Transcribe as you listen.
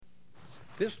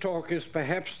This talk is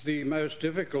perhaps the most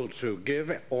difficult to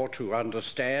give or to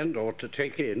understand or to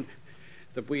take in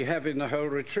that we have in the whole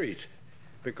retreat,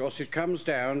 because it comes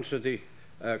down to the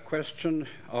question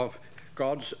of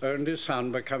God's only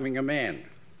Son becoming a man.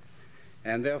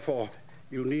 And therefore,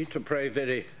 you need to pray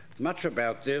very much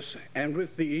about this, and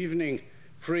with the evening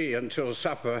free until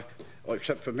supper, or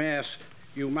except for Mass,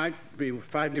 you might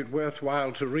find it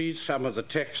worthwhile to read some of the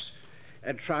texts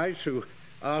and try to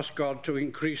ask God to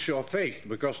increase your faith,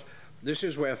 because this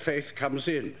is where faith comes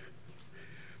in.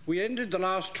 We ended the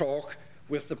last talk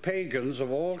with the pagans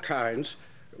of all kinds,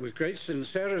 with great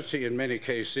sincerity in many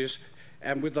cases,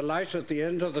 and with the light at the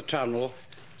end of the tunnel,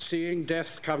 seeing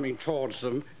death coming towards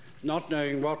them, not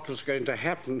knowing what was going to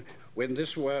happen when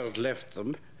this world left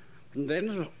them, and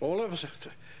then all of us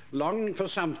longing for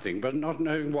something, but not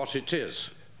knowing what it is.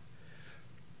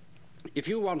 If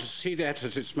you want to see that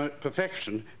at its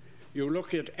perfection, you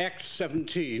look at Acts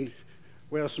 17,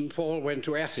 where St. Paul went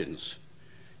to Athens.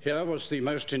 Here was the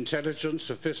most intelligent,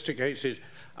 sophisticated,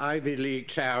 Ivy League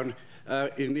town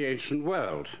in the ancient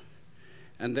world.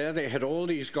 And there they had all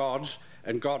these gods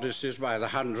and goddesses by the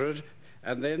hundred,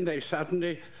 and then they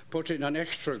suddenly put in an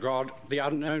extra god, the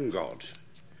unknown God.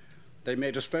 They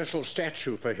made a special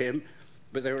statue for him,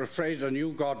 but they were afraid a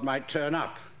new god might turn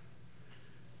up.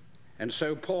 And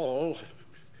so Paul,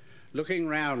 looking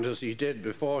round as he did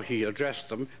before he addressed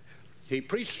them, he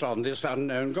preached on this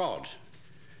unknown God.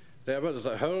 There was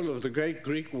the whole of the great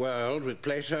Greek world with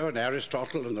Plato and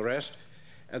Aristotle and the rest,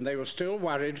 and they were still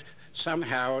worried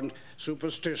somehow and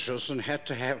superstitious and had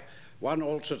to have one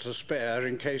altar to spare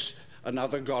in case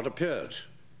another god appeared.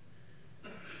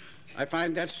 I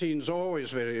find that scene's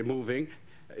always very moving.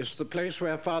 It's the place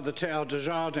where Father Théodore de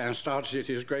Jardin started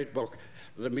his great book,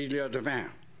 The Milieu Divin.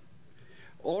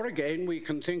 Or again, we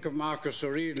can think of Marcus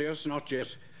Aurelius, not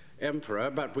yet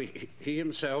emperor, but he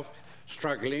himself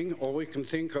struggling, or we can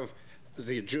think of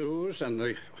the Jews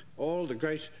and all the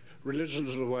great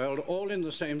religions of the world, all in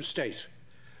the same state.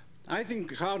 I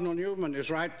think Cardinal Newman is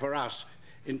right for us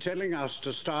in telling us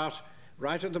to start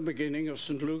right at the beginning of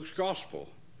St. Luke's Gospel.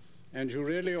 And you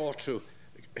really ought to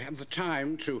have the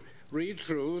time to read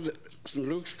through St.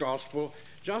 Luke's Gospel,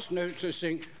 just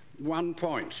noticing one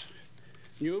point.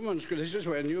 This is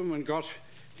where Newman got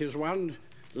his one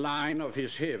line of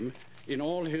his hymn, "In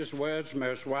all his words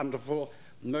most wonderful,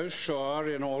 most sure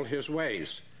in all his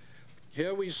ways."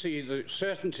 Here we see the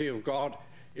certainty of God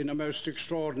in a most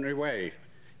extraordinary way.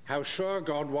 How sure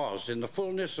God was in the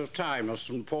fullness of time, as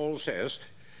St. Paul says,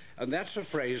 and that's a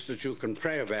phrase that you can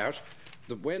pray about,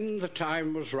 that when the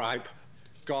time was ripe,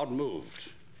 God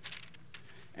moved.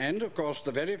 And, of course,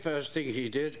 the very first thing he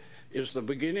did is the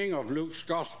beginning of Luke's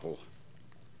Gospel.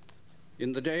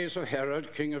 In the days of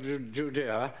Herod, king of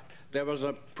Judea, there was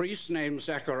a priest named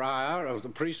Zechariah of the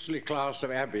priestly class of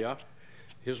Abia.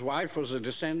 His wife was a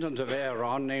descendant of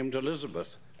Aaron named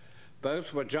Elizabeth.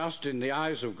 Both were just in the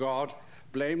eyes of God,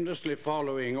 blamelessly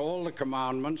following all the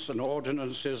commandments and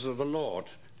ordinances of the Lord.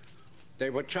 They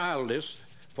were childless,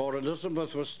 for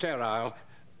Elizabeth was sterile.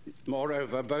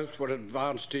 Moreover, both were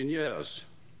advanced in years.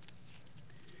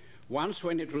 Once,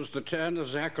 when it was the turn of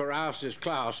Zacharias'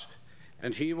 class,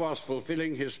 and he was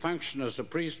fulfilling his function as a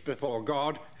priest before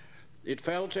God, it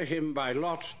fell to him by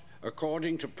lot,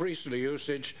 according to priestly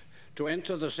usage, to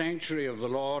enter the sanctuary of the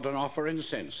Lord and offer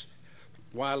incense,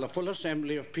 while the full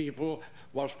assembly of people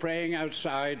was praying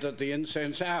outside at the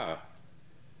incense hour,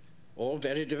 all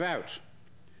very devout.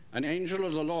 An angel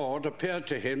of the Lord appeared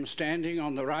to him, standing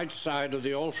on the right side of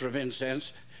the altar of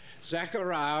incense.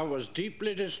 Zechariah was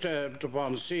deeply disturbed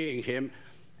upon seeing him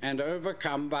and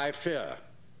overcome by fear.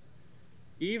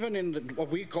 Even in what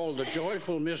we call the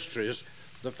joyful mysteries,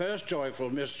 the first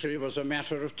joyful mystery was a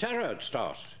matter of terror at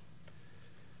start.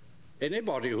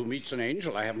 Anybody who meets an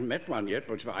angel, I haven't met one yet,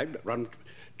 but I'd run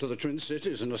to the Twin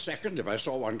Cities in a second if I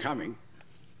saw one coming,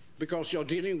 because you're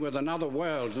dealing with another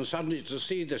world, and suddenly to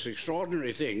see this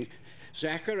extraordinary thing,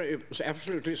 Zachariah was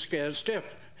absolutely scared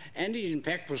stiff, and he in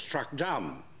fact was struck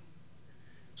dumb.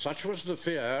 Such was the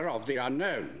fear of the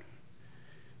unknown.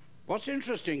 What's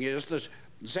interesting is that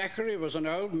Zachariah was an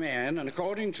old man, and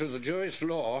according to the Jewish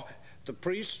law, the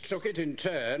priests took it in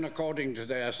turn, according to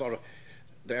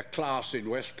their class in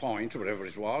West Point, or whatever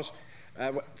it was.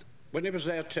 When it was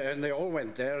their turn, they all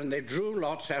went there, and they drew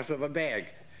lots out of a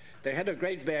bag. They had a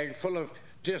great bag full of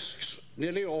discs,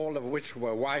 nearly all of which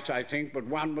were white, I think, but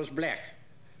one was black.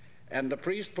 And the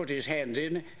priest put his hand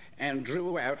in and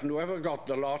drew out, and whoever got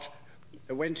the lot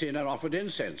went in and offered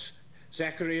incense.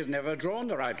 Zachariah had never drawn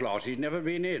the right lot. He'd never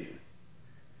been in.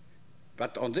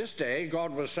 But on this day,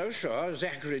 God was so sure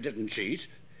Zachariah didn't cheat.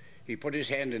 He put his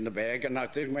hand in the bag, and I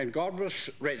think when God was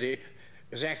ready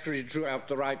Zachary drew out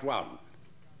the right one.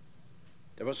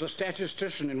 There was a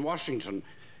statistician in Washington,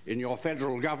 in your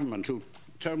federal government, who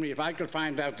told me if I could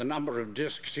find out the number of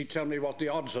discs, he'd tell me what the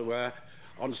odds were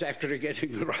on Zachary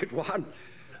getting the right one.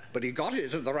 But he got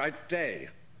it at the right day.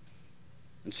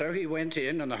 And so he went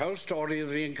in, and the whole story of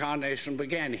the incarnation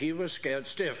began. He was scared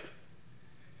stiff.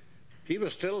 He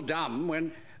was still dumb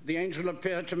when the angel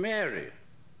appeared to Mary,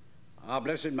 our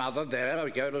Blessed Mother there, a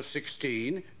girl of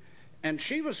 16, and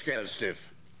she was scared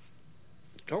stiff.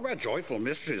 Talk about joyful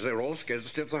mysteries. They were all scared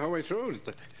stiff the whole way through.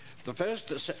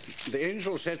 The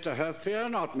angel said to her, "Fear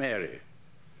not, Mary."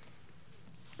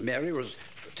 Mary was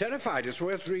terrified. It's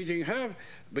worth reading her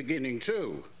beginning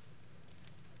too.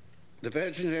 The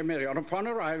Virgin Mary, and upon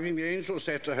arriving, the angel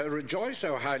said to her, "Rejoice,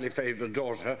 O highly favored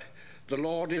daughter. The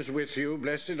Lord is with you.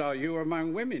 Blessed are you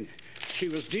among women." She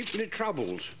was deeply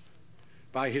troubled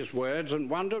by his words and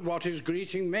wondered what his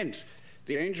greeting meant.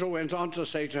 The angel went on to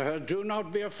say to her, "Do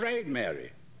not be afraid,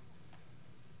 Mary."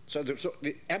 So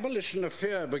the abolition of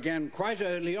fear began quite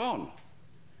early on.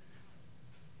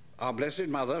 Our Blessed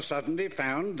Mother suddenly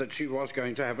found that she was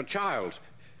going to have a child,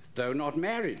 though not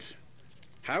married.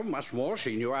 How much more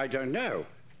she knew, I don't know.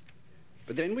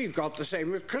 But then we've got the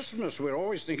same with Christmas. We're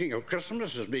always thinking of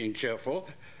Christmas as being cheerful,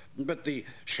 but the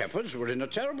shepherds were in a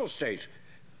terrible state.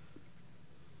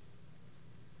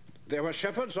 There were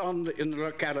shepherds in the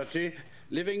locality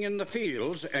living in the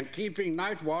fields and keeping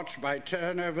night watch by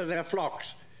turn over their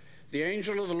flocks. The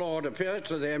angel of the Lord appeared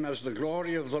to them as the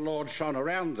glory of the Lord shone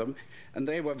around them, and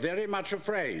they were very much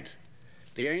afraid.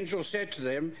 The angel said to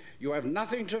them, "You have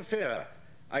nothing to fear.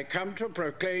 I come to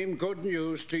proclaim good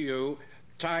news to you,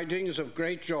 tidings of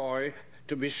great joy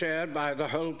to be shared by the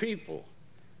whole people."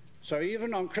 So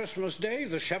even on Christmas Day,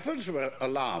 the shepherds were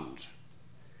alarmed.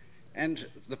 And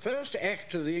the first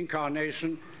act of the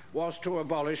incarnation was to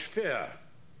abolish fear.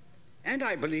 And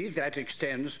I believe that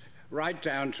extends right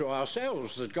down to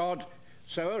ourselves, that God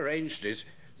so arranged it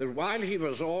that while he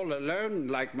was all alone,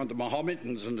 like the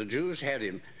Mohammedans and the Jews had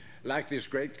him, like this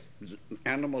great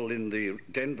animal in the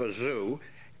Denver Zoo,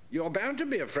 you're bound to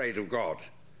be afraid of God.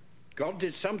 God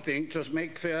did something to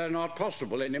make fear not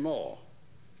possible anymore.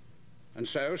 And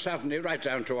so suddenly, right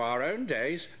down to our own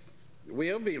days,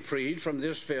 we'll be freed from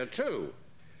this fear too.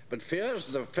 But fear is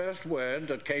the first word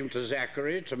that came to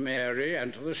Zachary, to Mary,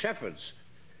 and to the shepherds.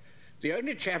 The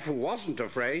only chap who wasn't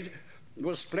afraid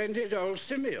was splendid old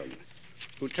Simeon,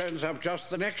 who turns up just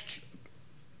the next.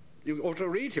 You ought to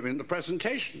read him in the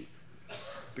presentation.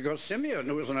 Because Simeon,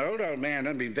 who was an old man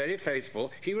and been very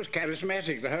faithful, he was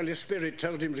charismatic. The Holy Spirit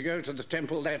told him to go to the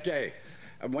temple that day.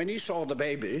 And when he saw the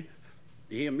baby,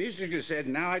 he immediately said,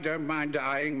 "Now I don't mind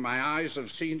dying. My eyes have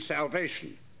seen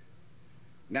salvation.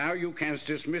 Now you can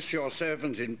dismiss your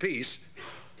servant in peace,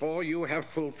 for you have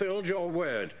fulfilled your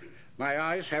word. My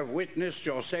eyes have witnessed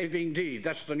your saving deed."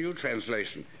 That's the new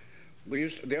translation.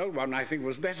 The old one, I think,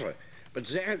 was better. But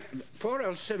poor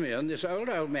old Simeon, this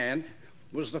old man,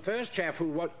 was the first chap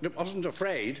who wasn't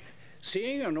afraid.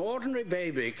 Seeing an ordinary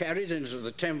baby carried into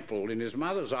the temple in his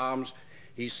mother's arms,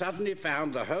 he suddenly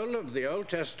found the whole of the Old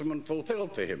Testament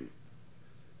fulfilled for him.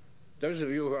 Those of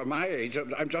you who are my age,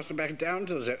 I'm just about down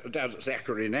to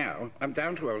Zachary now. I'm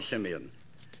down to old Simeon.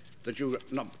 That you're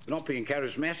not being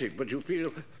charismatic, but you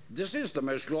feel this is the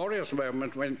most glorious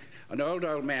moment when an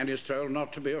old man is told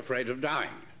not to be afraid of dying.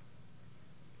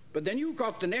 But then you've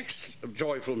got the next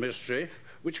joyful mystery,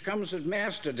 which comes at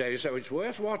Mass today, so it's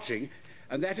worth watching,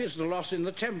 and that is the loss in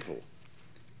the temple.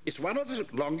 It's one of the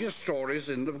longest stories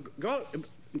in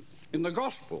the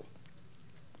Gospel.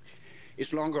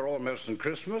 It's longer almost than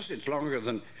Christmas. It's longer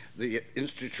than the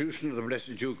institution of the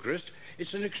Blessed Eucharist.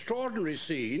 It's an extraordinary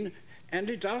scene, and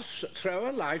it does throw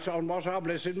a light on what our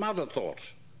Blessed Mother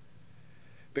thought.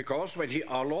 Because when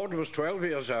our Lord was 12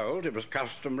 years old, it was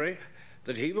customary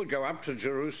that he would go up to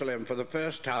Jerusalem for the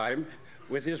first time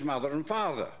with his mother and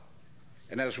father.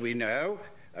 And as we know,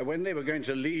 when they were going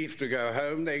to leave to go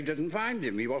home, they didn't find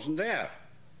him. He wasn't there.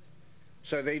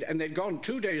 So they'd gone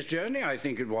 2 days' journey, I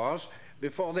think it was,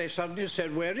 before they suddenly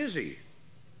said, "Where is he?"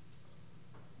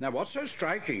 Now, what's so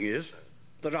striking is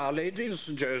that Our Lady and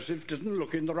St. Joseph didn't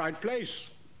look in the right place.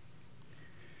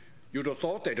 You'd have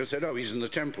thought they'd have said, "Oh, he's in the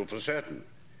temple for certain."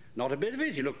 Not a bit of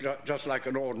it. He looked just like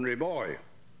an ordinary boy.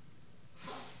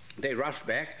 They rushed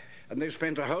back, and they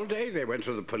spent a whole day. They went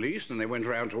to the police, and they went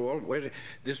around to where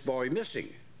this boy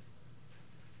missing.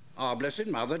 Our Blessed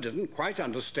Mother didn't quite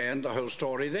understand the whole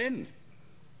story then.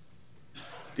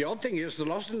 The odd thing is, the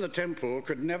loss in the temple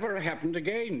could never have happened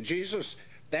again. Jesus,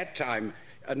 that time,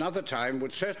 another time,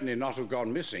 would certainly not have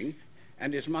gone missing,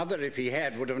 and his mother, if he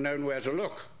had, would have known where to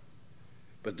look.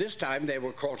 But this time they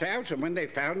were caught out, and when they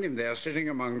found him there sitting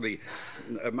among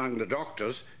the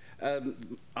doctors,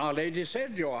 Our Lady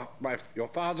said, your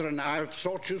father and I have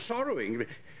sought you sorrowing.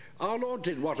 Our Lord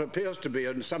did what appears to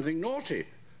be something naughty.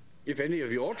 If any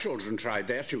of your children tried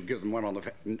that, you'd give them one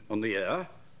on the ear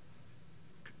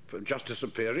for just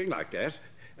disappearing like that.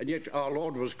 And yet our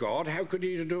Lord was God. How could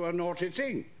he do a naughty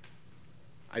thing?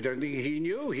 I don't think he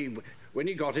knew. When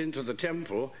he got into the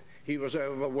temple, he was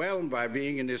overwhelmed by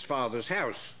being in his Father's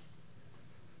house.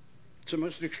 It's a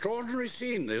most extraordinary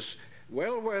scene, this,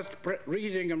 well worth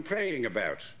reading and praying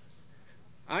about.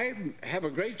 I have a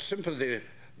great sympathy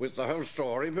with the whole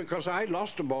story because I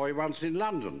lost a boy once in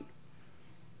London.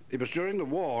 It was during the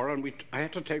war, and I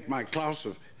had to take my class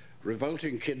of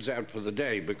revolting kids out for the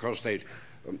day because they'd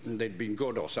been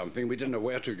good or something. We didn't know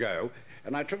where to go.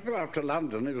 And I took them out to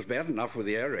London. It was bad enough with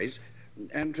the air raids.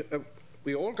 And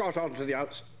we all got onto the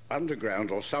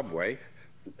underground or subway.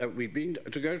 We'd been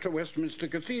to go to Westminster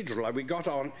Cathedral. We got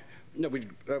on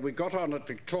at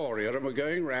Victoria and were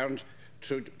going round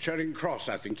to Charing Cross,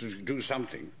 I think, to do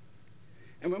something.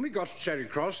 And when we got to Charing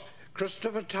Cross,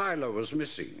 Christopher Tyler was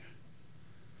missing.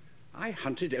 I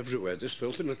hunted everywhere. This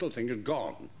filthy little thing had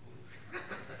gone.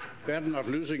 Bad enough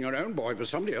losing our own boy, but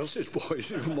somebody else's boy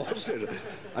is even more serious.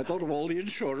 I thought of all the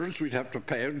insurance we'd have to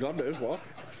pay and God knows what.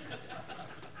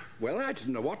 Well, I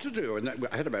didn't know what to do, and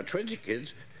I had about 20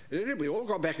 kids. And then we all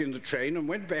got back in the train and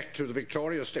went back to the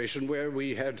Victoria station where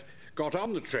we had got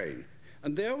on the train.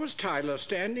 And there was Tyler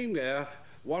standing there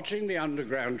watching the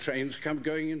underground trains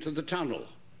going into the tunnel.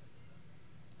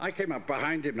 I came up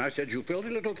behind him and I said, "You filthy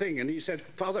little thing." And he said,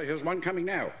 "Father, here's one coming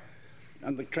now."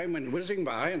 And the train went whizzing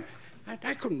by, and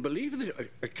I couldn't believe that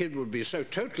a kid would be so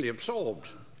totally absorbed.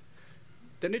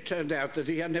 Then it turned out that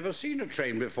he had never seen a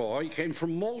train before. He came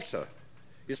from Malta.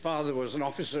 His father was an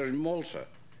officer in Malta.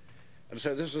 And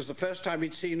so this was the first time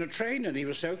he'd seen a train, and he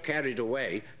was so carried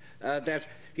away that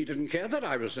he didn't care that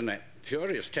I was in a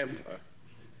furious temper.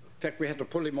 In fact, we had to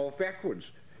pull him off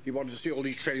backwards. He wanted to see all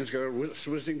these trains go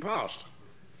whizzing past.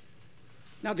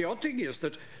 Now, the odd thing is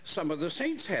that some of the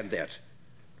saints had that.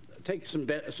 Take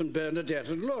St. Bernadette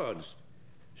of Lourdes.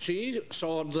 She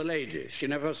saw the lady. She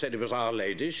never said it was Our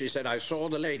Lady. She said, "I saw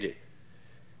the lady."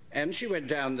 And she went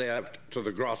down there to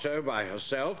the grotto by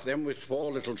herself, then with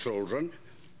 4 little children.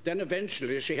 Then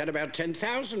eventually she had about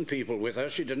 10,000 people with her.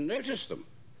 She didn't notice them.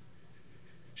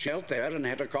 She knelt there and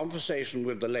had a conversation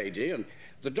with the lady, and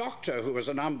the doctor, who was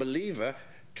an unbeliever,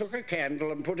 took a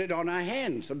candle and put it on her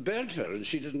hand and burnt her, and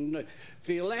she didn't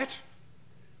feel that.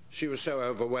 She was so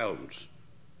overwhelmed.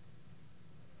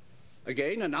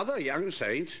 Again, another young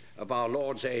saint of our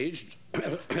Lord's age,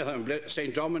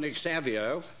 St. Dominic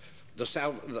Savio, the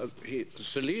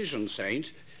Salesian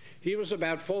saint, he was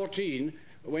about 14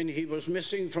 when he was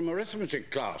missing from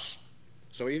arithmetic class.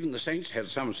 So even the saints had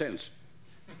some sense.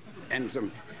 And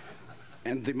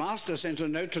the master sent a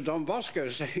note to Don Bosco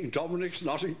saying, "Dominic's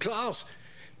not in class."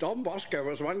 Don Bosco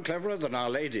was one cleverer than Our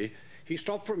Lady. He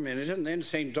stopped for a minute, and then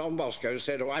St. Don Bosco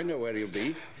said, "Oh, I know where he'll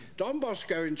be." Don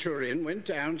Bosco in Turin went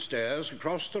downstairs,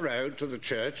 across the road to the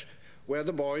church where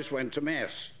the boys went to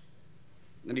Mass.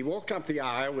 And he walked up the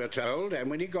aisle, we're told, and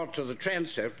when he got to the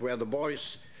transept where the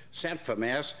boys sat for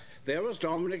Mass, there was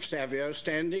Dominic Savio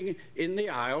standing in the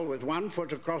aisle with one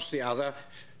foot across the other,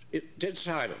 dead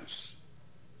silence.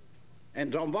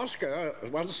 And Don Bosco,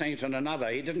 one saint and another,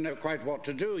 he didn't know quite what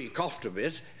to do. He coughed a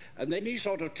bit, and then he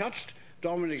sort of touched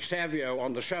Dominic Savio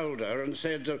on the shoulder and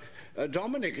said,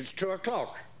 "Dominic, it's 2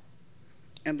 o'clock.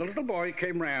 And the little boy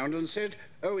came round and said,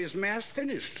 "Oh, is Mass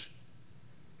finished?"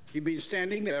 He'd been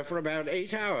standing there for about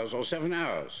 8 hours or 7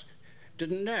 hours.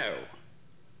 Didn't know.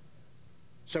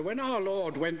 So when our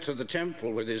Lord went to the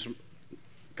temple with his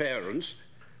parents,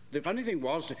 the funny thing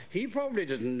was, he probably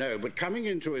didn't know, but coming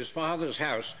into his Father's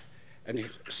house and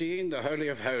seeing the Holy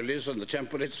of Holies and the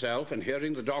temple itself and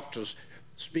hearing the doctors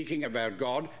speaking about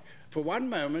God, for one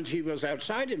moment he was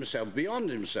outside himself, beyond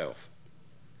himself.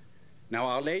 Now,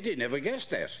 Our Lady never guessed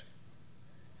that.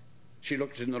 She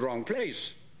looked in the wrong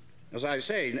place. As I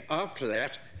say, after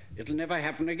that, it'll never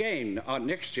happen again.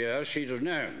 Next year, she'd have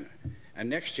known. And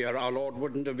next year, our Lord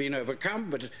wouldn't have been overcome.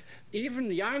 But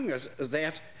even young as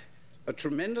that, a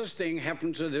tremendous thing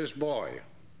happened to this boy.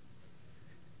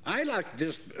 I like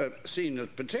this scene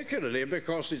particularly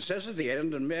because it says at the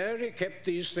end, "And Mary kept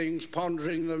these things,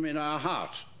 pondering them in our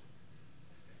heart."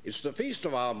 It's the feast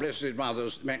of our Blessed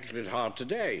Mother's Immaculate Heart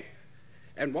today.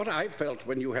 And what I felt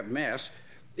when you have Mass,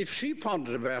 if she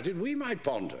pondered about it, we might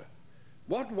ponder.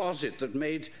 What was it that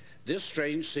made this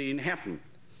strange scene happen?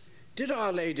 Did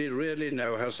Our Lady really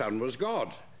know her son was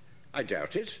God? I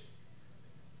doubt it.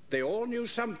 They all knew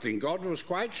something. God was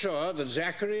quite sure that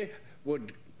Zachary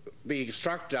would be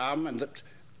struck down, and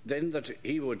that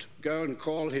he would go and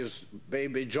call his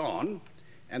baby John,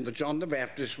 and that John the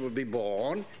Baptist would be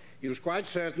born. He was quite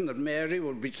certain that Mary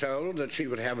would be told that she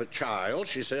would have a child.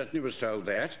 She certainly was told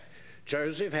that.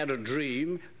 Joseph had a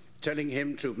dream telling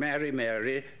him to marry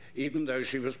Mary, even though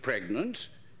she was pregnant.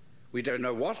 We don't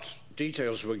know what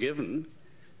details were given,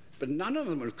 but none of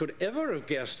them could ever have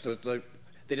guessed that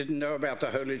they didn't know about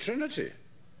the Holy Trinity.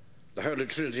 The Holy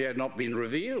Trinity had not been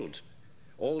revealed.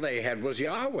 All they had was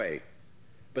Yahweh.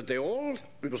 But it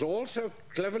was all so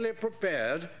cleverly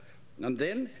prepared, and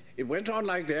then it went on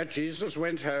like that. Jesus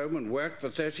went home and worked for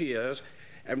 30 years,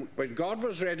 and when God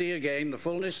was ready again, the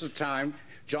fullness of time,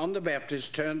 John the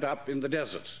Baptist turned up in the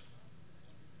desert.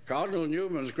 Cardinal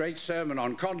Newman's great sermon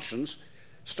on conscience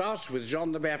starts with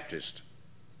John the Baptist,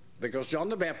 because John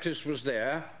the Baptist was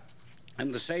there,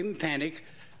 and the same panic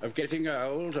of getting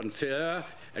old and fear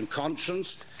and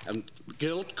conscience and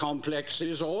guilt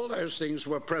complexes, all those things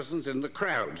were present in the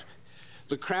crowd.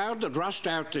 The crowd that rushed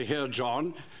out to hear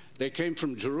John, they came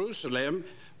from Jerusalem,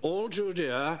 all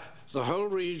Judea, the whole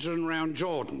region around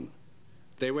Jordan.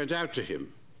 They went out to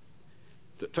him.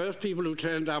 The first people who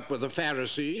turned up were the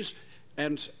Pharisees,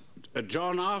 and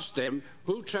John asked them,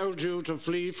 "Who told you to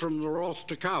flee from the wrath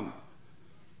to come?"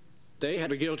 They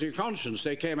had a guilty conscience.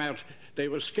 They came out, they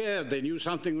were scared, they knew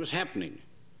something was happening.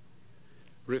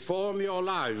 Reform your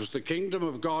lives, the kingdom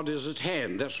of God is at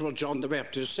hand. That's what John the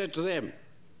Baptist said to them.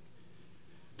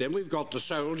 Then we've got the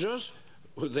soldiers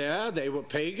who were there. They were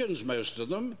pagans, most of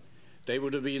them. They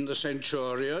would have been the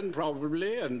centurion,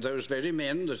 probably, and those very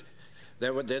men.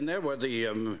 There were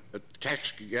the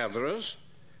tax gatherers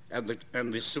and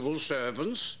the civil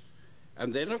servants.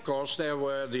 And then, of course, there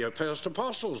were the first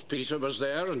apostles. Peter was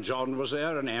there, and John was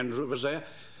there, and Andrew was there,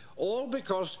 all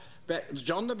because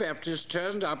John the Baptist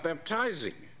turned up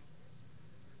baptizing.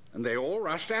 And they all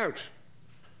rushed out.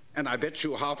 And I bet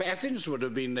you half Athens would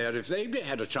have been there if they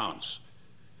had a chance.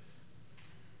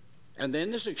 And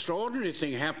then this extraordinary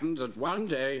thing happened that one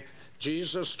day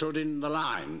Jesus stood in the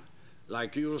line,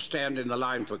 like you stand in the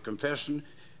line for confession.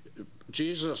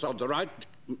 Jesus, at the right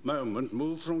moment,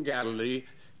 moved from Galilee,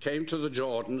 came to the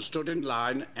Jordan, stood in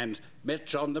line, and met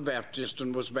John the Baptist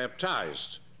and was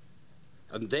baptized.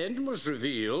 And then was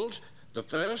revealed, the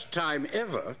first time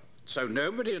ever, so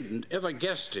nobody had ever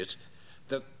guessed it,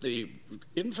 that the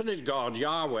infinite God,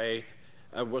 Yahweh,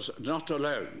 was not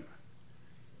alone.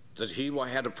 That he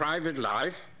had a private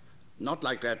life, not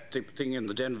like that thing in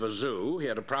the Denver Zoo. He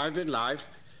had a private life.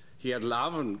 He had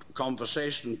love and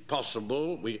conversation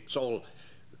possible. It's all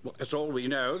we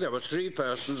know. There were three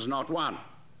persons, not one.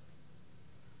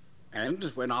 And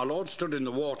when our Lord stood in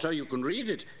the water, you can read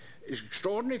it. It's an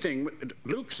extraordinary thing.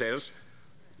 Luke says,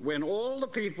 when all the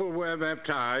people were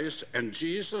baptized and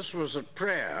Jesus was at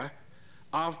prayer,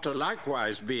 after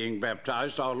likewise being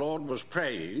baptized, our Lord was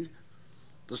praying,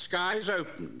 the skies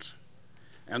opened,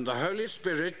 and the Holy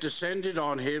Spirit descended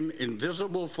on him in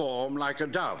visible form like a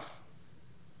dove.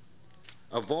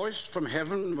 A voice from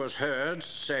heaven was heard,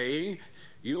 saying,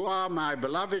 "You are my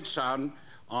beloved Son,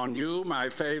 on you my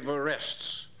favor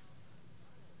rests."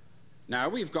 Now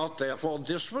we've got, therefore,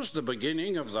 this was the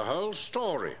beginning of the whole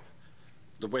story.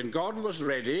 That when God was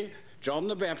ready, John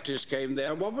the Baptist came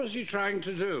there. What was he trying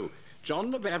to do?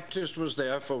 John the Baptist was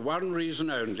there for one reason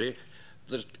only,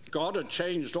 that God had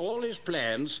changed all his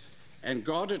plans, and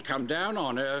God had come down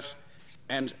on earth,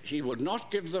 and he would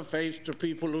not give the faith to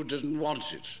people who didn't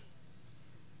want it.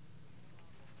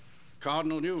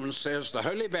 Cardinal Newman says, the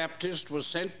Holy Baptist was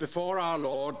sent before our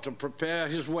Lord to prepare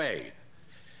his way.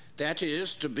 That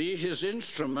is, to be his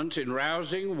instrument in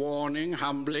rousing, warning,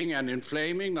 humbling, and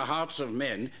inflaming the hearts of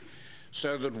men,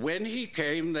 so that when he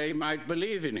came, they might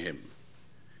believe in him.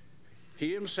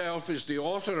 He himself is the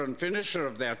author and finisher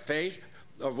of that faith,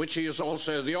 of which he is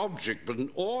also the object, but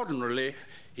ordinarily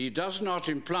he does not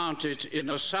implant it in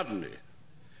us suddenly.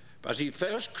 But he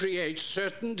first creates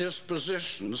certain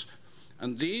dispositions,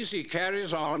 and these he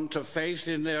carries on to faith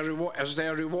in as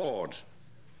their reward.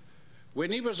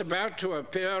 When he was about to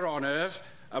appear on earth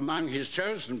among his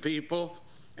chosen people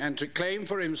and to claim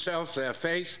for himself their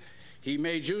faith, he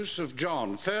made use of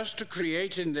John, first to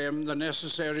create in them the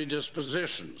necessary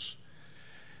dispositions.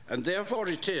 And therefore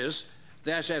it is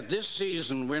that at this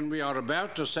season, when we are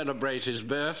about to celebrate his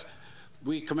birth,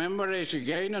 we commemorate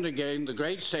again and again the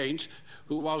great saint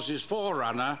who was his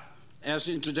forerunner, as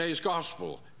in today's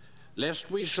gospel,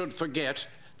 lest we should forget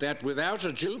that without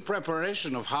a due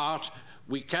preparation of heart,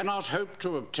 we cannot hope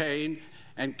to obtain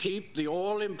and keep the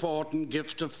all-important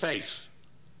gift of faith.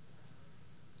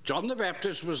 John the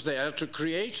Baptist was there to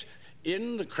create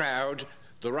in the crowd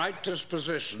the right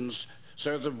dispositions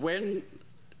so that when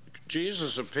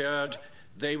Jesus appeared,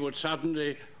 they would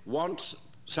suddenly want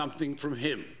something from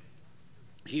him.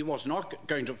 He was not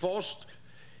going to force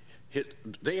it.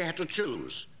 They had to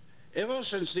choose. Ever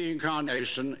since the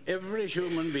incarnation, every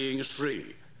human being is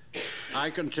free. I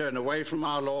can turn away from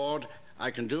our Lord.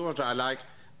 I can do what I like.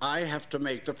 I have to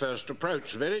make the first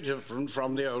approach, very different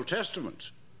from the Old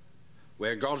Testament,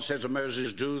 where God said to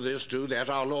Moses, do this, do that.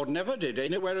 Our Lord never did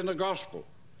anywhere in the gospel.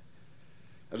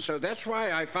 And so that's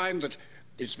why I find that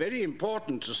it's very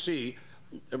important to see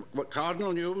what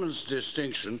Cardinal Newman's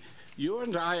distinction. You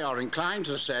and I are inclined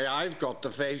to say, I've got the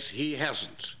faith, he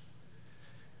hasn't.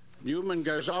 Newman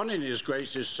goes on in his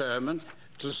greatest sermon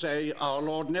to say, our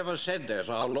Lord never said that.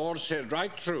 Our Lord said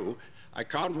right through, I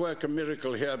can't work a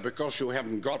miracle here because you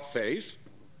haven't got faith,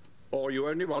 or you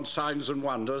only want signs and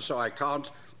wonders, so I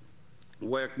can't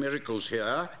work miracles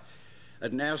here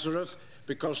at Nazareth,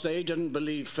 because they didn't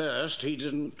believe first. He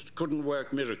couldn't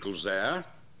work miracles there.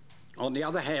 On the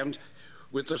other hand,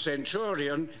 with the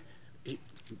centurion,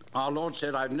 our Lord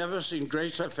said, I've never seen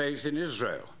greater faith in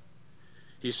Israel.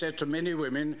 He said to many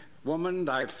women, woman,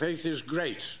 thy faith is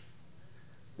great.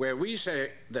 Where we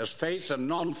say there's faith and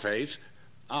non-faith,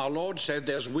 our Lord said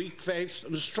there's weak faith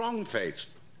and strong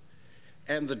faith.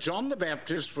 And that John the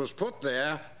Baptist was put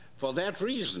there for that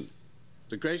reason.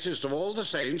 The greatest of all the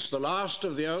saints, the last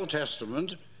of the Old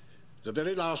Testament, the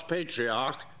very last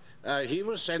patriarch, he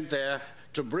was sent there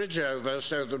to bridge over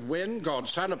so that when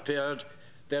God's Son appeared,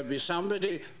 there'd be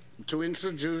somebody to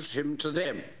introduce him to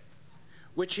them,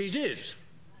 which he did.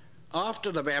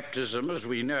 After the baptism, as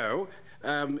we know,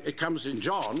 it comes in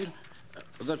John,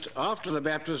 that after the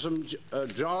baptism,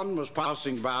 John was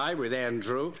passing by with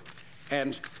Andrew,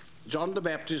 and John the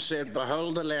Baptist said,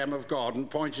 behold the Lamb of God,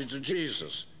 and pointed to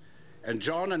Jesus. And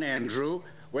John and Andrew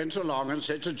went along and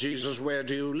said to Jesus, where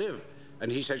do you live?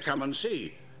 And he said, come and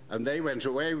see. And they went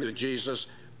away with Jesus,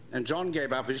 and John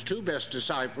gave up his two best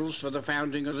disciples for the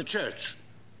founding of the church.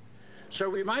 So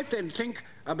we might then think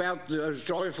about those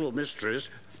joyful mysteries,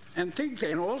 and think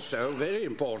then also, very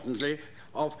importantly,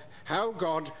 of how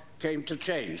God came to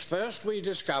change. First, we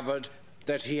discovered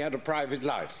that he had a private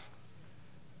life.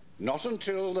 Not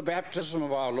until the baptism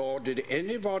of our Lord did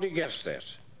anybody guess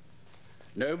that.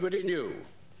 Nobody knew.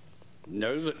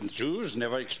 No, the Jews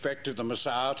never expected the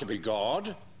Messiah to be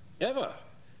God, ever.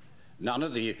 None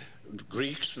of the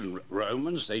Greeks and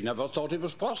Romans, they never thought it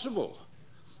was possible.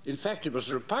 In fact, it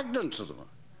was repugnant to them.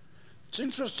 It's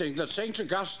interesting that St.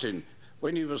 Augustine,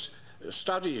 when he was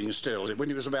studying still, when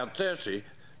he was about 30,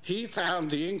 he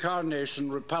found the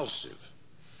incarnation repulsive,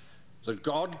 that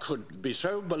God could be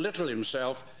so belittle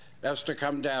himself as to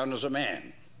come down as a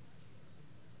man.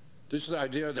 This is the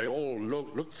idea, they all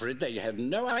looked for it. They had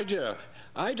no idea.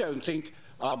 I don't think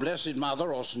our Blessed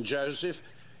Mother or St. Joseph,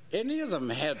 any of them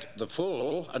had the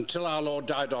full until our Lord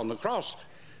died on the cross.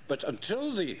 But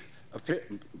until the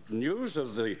news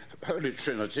of the Holy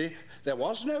Trinity, there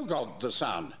was no God the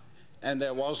Son, and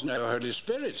there was no Holy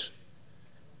Spirit.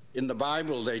 In the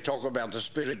Bible, they talk about the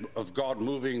Spirit of God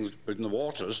moving in the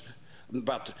waters,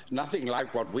 but nothing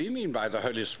like what we mean by the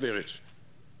Holy Spirit.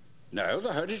 No,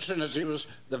 the Holy Trinity was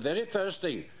the very first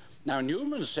thing. Now,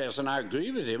 Newman says, and I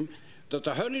agree with him, that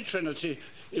the Holy Trinity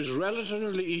is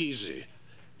relatively easy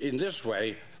in this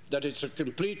way, that it's a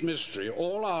complete mystery.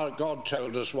 All our God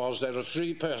told us was there are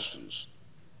three persons.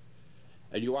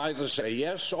 And you either say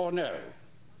yes or no,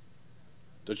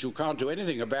 that you can't do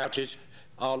anything about it.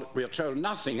 We're told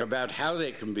nothing about how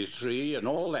they can be three, and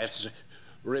all that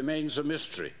remains a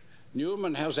mystery.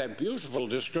 Newman has that beautiful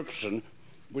description,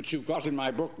 which you've got in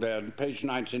my book there, on page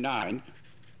 99.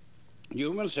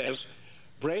 Newman says,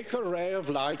 break a ray of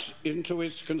light into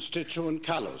its constituent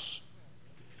colors.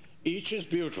 Each is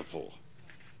beautiful.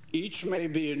 Each may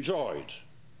be enjoyed.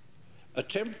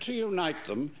 Attempt to unite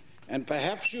them, and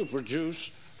perhaps you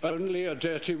produce only a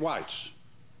dirty white.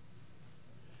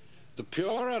 The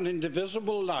pure and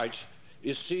indivisible light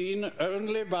is seen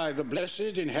only by the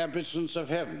blessed inhabitants of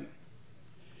heaven.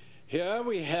 Here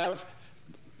we have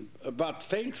but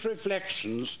faint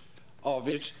reflections of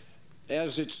it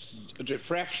as its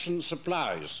diffraction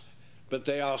supplies, but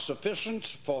they are sufficient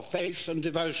for faith and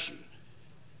devotion.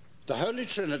 The Holy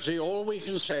Trinity, all we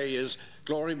can say is,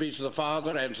 glory be to the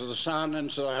Father, and to the Son, and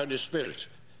to the Holy Spirit.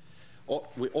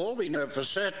 All we know for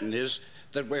certain is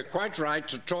that we're quite right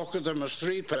to talk of them as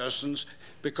three persons,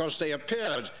 because they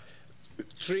appeared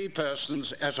three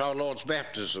persons at our Lord's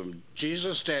baptism.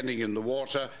 Jesus standing in the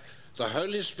water, the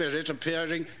Holy Spirit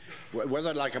appearing,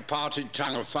 whether like a parted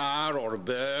tongue of fire or a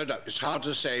bird, it's hard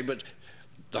to say, but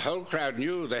the whole crowd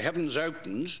knew the heavens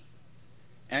opened,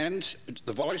 and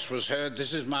the voice was heard,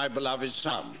 this is my beloved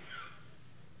Son.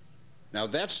 Now,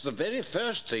 that's the very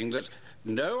first thing that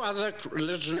no other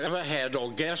religion ever had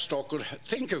or guessed or could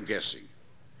think of guessing.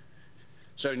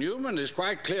 So Newman is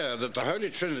quite clear that the Holy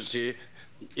Trinity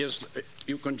is,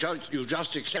 you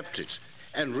just accept it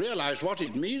and realize what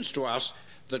it means to us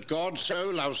that God so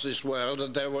loves this world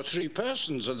that there were three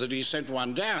persons and that he sent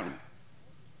one down.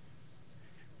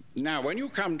 Now, when you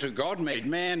come to God made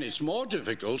man, it's more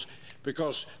difficult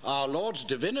because our Lord's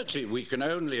divinity we can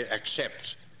only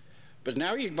accept. But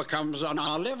now he becomes on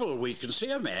our level. We can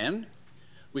see a man,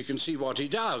 we can see what he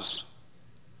does.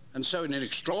 And so in an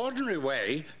extraordinary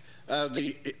way,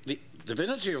 the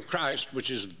divinity of Christ,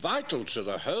 which is vital to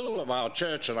the whole of our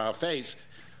church and our faith,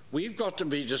 we've got to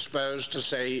be disposed to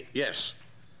say yes.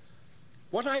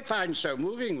 What I find so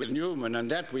moving with Newman, and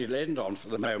that we'll end on for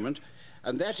the moment,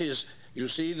 and that is, you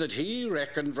see that he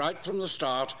reckoned right from the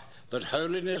start that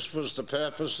holiness was the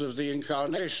purpose of the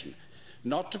incarnation,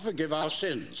 not to forgive our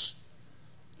sins.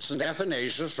 St.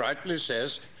 Athanasius rightly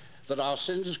says that our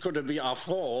sins could have been, our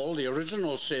fall, the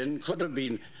original sin, could have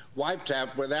been wiped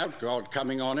out without God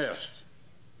coming on earth.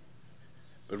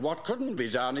 But what couldn't be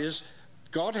done is,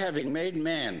 God having made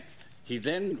man, he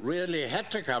then really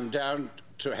had to come down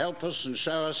to help us and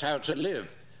show us how to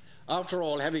live. After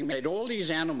all, having made all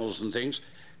these animals and things,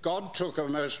 God took a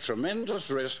most tremendous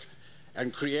risk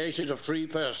and created a free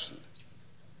person.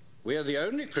 We are the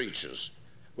only creatures.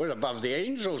 We're above the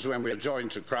angels when we're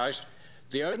joined to Christ.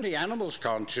 The only animals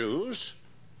can't choose.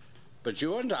 But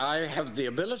you and I have the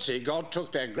ability. God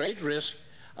took that great risk.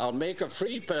 I'll make a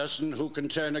free person who can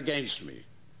turn against me.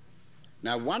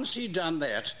 Now, once he'd done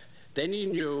that, then he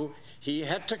knew he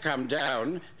had to come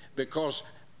down, because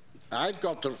I've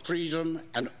got the freedom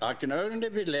and I can only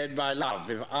be led by love.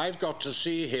 If I've got to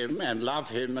see him and love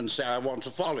him and say, I want to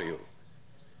follow you.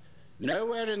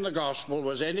 Nowhere in the gospel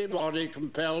was anybody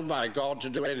compelled by God to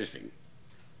do anything.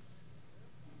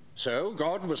 So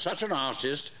God was such an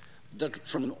artist that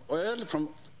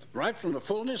right from the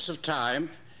fullness of time,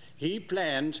 he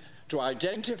planned to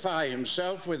identify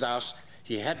himself with us.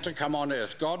 He had to come on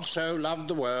earth. God so loved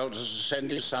the world as to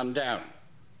send his son down.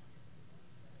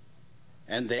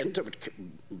 And then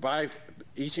by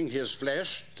eating his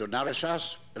flesh to nourish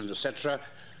us, and etc.,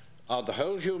 the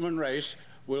whole human race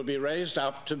will be raised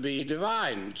up to be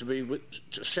divine,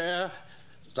 to share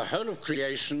the whole of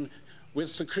creation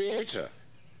with the Creator.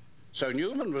 So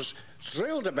Newman was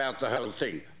thrilled about the whole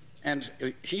thing, and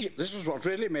this is what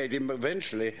really made him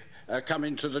eventually come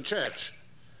into the church.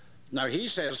 Now he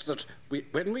says that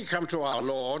when we come to our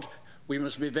Lord, we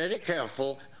must be very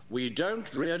careful. We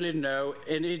don't really know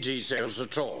any details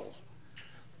at all.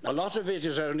 A lot of it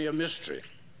is only a mystery.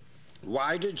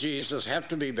 Why did Jesus have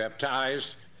to be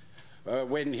baptized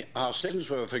when our sins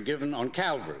were forgiven on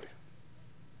Calvary,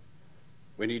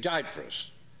 when he died for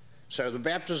us? So the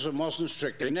baptism wasn't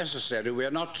strictly necessary. We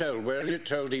are not told. We're only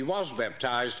told he was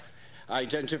baptized,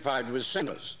 identified with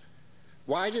sinners.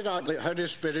 Why did the Holy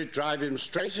Spirit drive him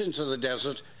straight into the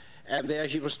desert, and there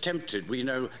he was tempted? We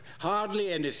know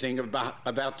hardly anything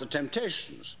about the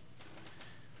temptations.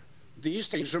 These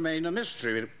things remain a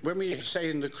mystery. When we say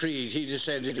in the Creed, he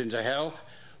descended into hell,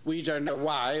 we don't know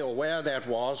why or where that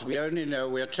was. We only know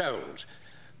we're told.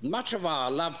 Much of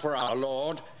our love for our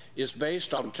Lord is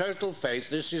based on total faith.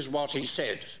 This is what he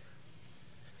said.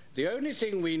 The only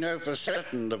thing we know for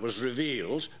certain that was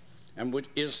revealed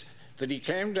is that he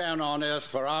came down on earth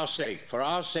for our sake. For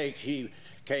our sake he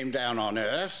came down on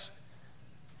earth.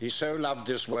 He so loved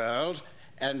this world,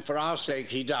 and for our sake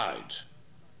he died.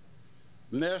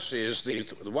 Mercy is the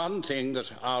one thing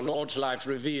that our Lord's life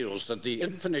reveals, that the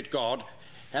infinite God,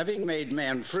 having made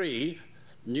man free,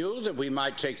 knew that we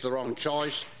might take the wrong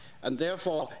choice, and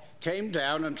therefore came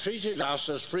down and treated us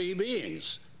as free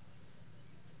beings.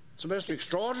 It's the most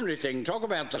extraordinary thing. Talk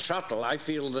about the shuttle. I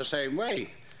feel the same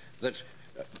way, that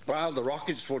while the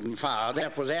rockets wouldn't fire,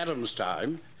 that was Adam's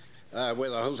time, where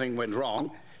the whole thing went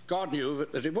wrong. God knew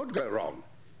that it would go wrong.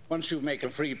 Once you make a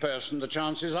free person, the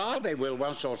chances are they will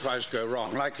once or twice go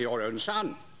wrong, like your own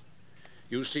son.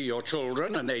 You see your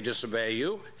children and they disobey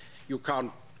you. You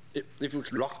can't, if you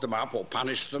lock them up or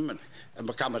punish them and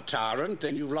become a tyrant,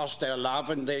 then you've lost their love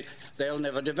and they'll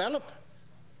never develop.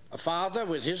 A father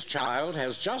with his child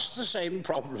has just the same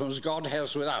problems God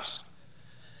has with us.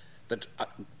 That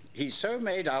he so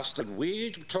made us that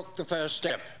we took the first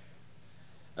step.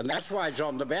 And that's why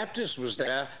John the Baptist was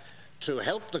there, to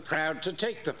help the crowd to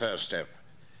take the first step.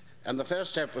 And the first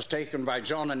step was taken by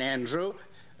John and Andrew,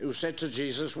 who said to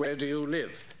Jesus, "Where do you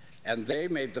live?" And they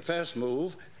made the first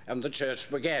move, and the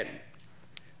church began.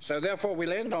 So therefore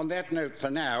we'll end on that note for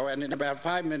now, and in about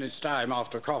 5 minutes' time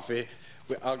after coffee,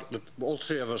 all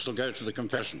three of us will go to the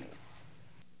confessional.